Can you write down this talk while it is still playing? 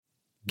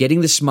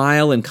Getting the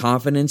smile and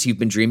confidence you've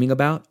been dreaming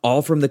about,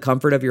 all from the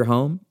comfort of your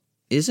home,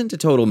 isn't a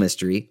total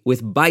mystery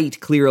with Byte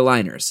clear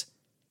aligners.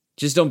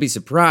 Just don't be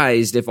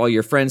surprised if all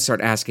your friends start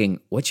asking,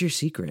 "What's your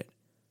secret?"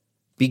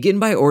 Begin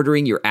by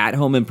ordering your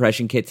at-home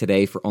impression kit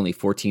today for only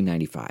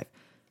 $14.95.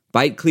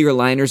 Byte clear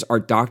aligners are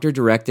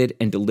doctor-directed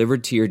and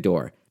delivered to your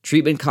door.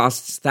 Treatment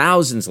costs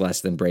thousands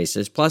less than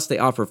braces, plus they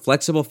offer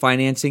flexible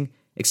financing,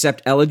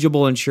 accept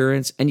eligible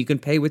insurance, and you can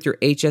pay with your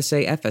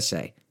HSA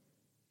FSA.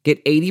 Get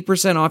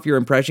 80% off your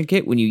impression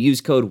kit when you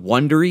use code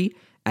WONDERY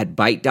at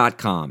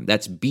Byte.com.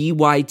 That's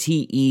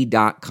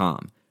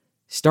BYTE.com.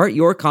 Start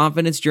your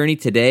confidence journey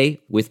today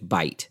with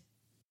Byte.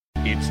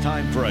 It's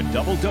time for a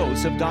double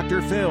dose of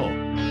Dr. Phil.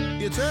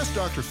 It's Ask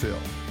Dr. Phil.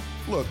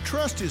 Look,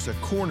 trust is a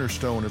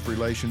cornerstone of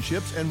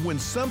relationships, and when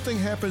something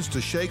happens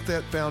to shake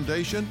that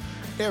foundation,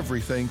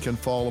 everything can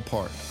fall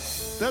apart.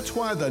 That's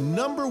why the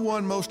number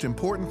one most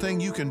important thing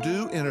you can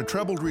do in a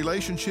troubled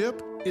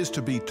relationship is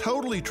to be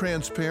totally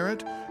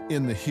transparent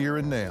in the here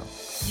and now.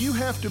 You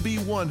have to be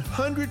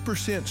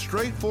 100%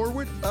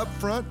 straightforward,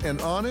 upfront,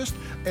 and honest,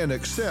 and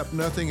accept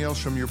nothing else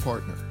from your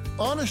partner.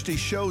 Honesty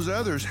shows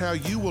others how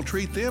you will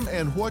treat them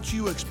and what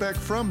you expect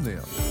from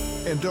them.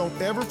 And don't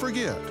ever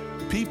forget,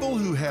 people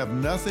who have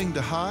nothing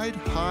to hide,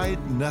 hide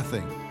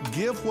nothing.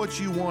 Give what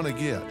you want to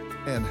get,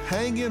 and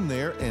hang in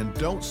there and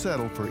don't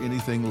settle for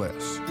anything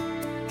less.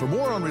 For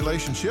more on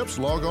relationships,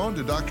 log on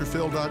to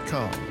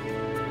drphil.com.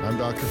 I'm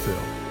Dr. Phil.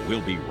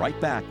 We'll be right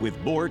back with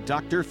more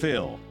Dr.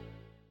 Phil.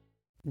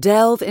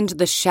 Delve into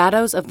the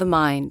shadows of the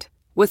mind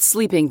with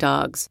Sleeping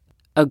Dogs,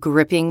 a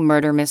gripping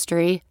murder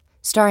mystery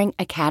starring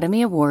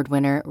Academy Award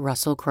winner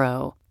Russell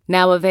Crowe.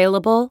 Now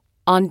available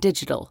on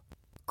digital.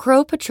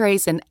 Crowe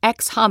portrays an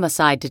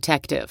ex-homicide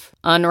detective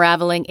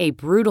unraveling a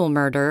brutal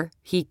murder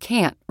he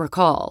can't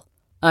recall.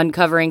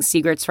 Uncovering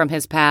secrets from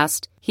his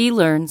past, he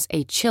learns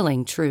a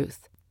chilling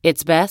truth.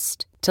 It's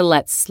best to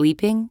let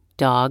sleeping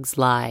dogs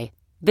lie.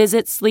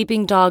 Visit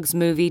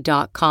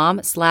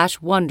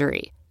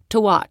sleepingdogsmovie.com/Wondery to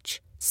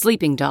watch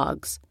Sleeping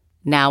Dogs,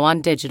 now on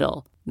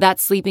digital.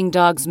 That's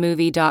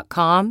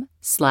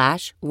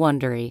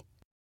sleepingdogsmovie.com/Wondery.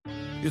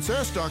 It's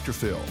Ask Dr.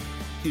 Phil.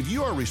 If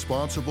you are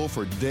responsible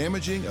for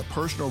damaging a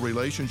personal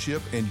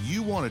relationship and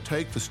you want to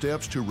take the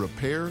steps to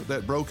repair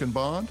that broken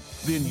bond,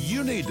 then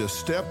you need to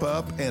step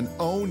up and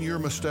own your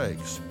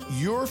mistakes.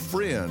 Your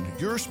friend,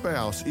 your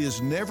spouse,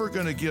 is never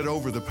going to get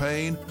over the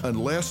pain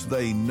unless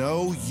they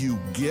know you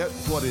get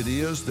what it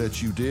is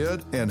that you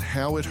did and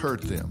how it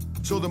hurt them.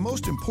 So the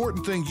most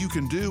important thing you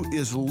can do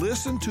is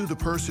listen to the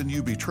person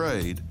you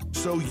betrayed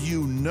so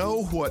you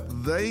know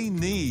what they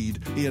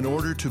need in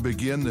order to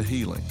begin the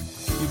healing.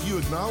 If you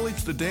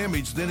acknowledge the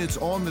damage, then it's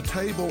on the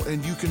table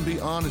and you can be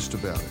honest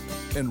about it.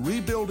 And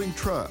rebuilding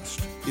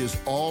trust is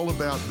all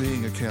about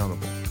being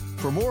accountable.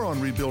 For more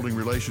on rebuilding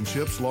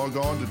relationships, log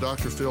on to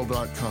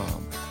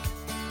drphil.com.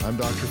 I'm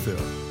Dr. Phil.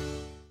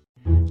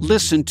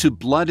 Listen to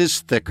Blood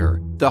is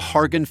Thicker, The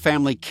Hargan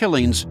Family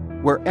Killings,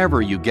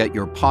 wherever you get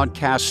your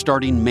podcast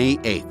starting May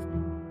 8th.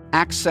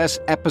 Access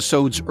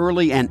episodes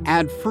early and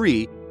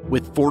ad-free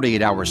with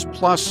 48 Hours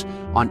Plus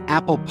on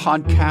Apple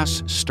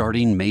Podcasts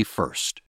starting May 1st.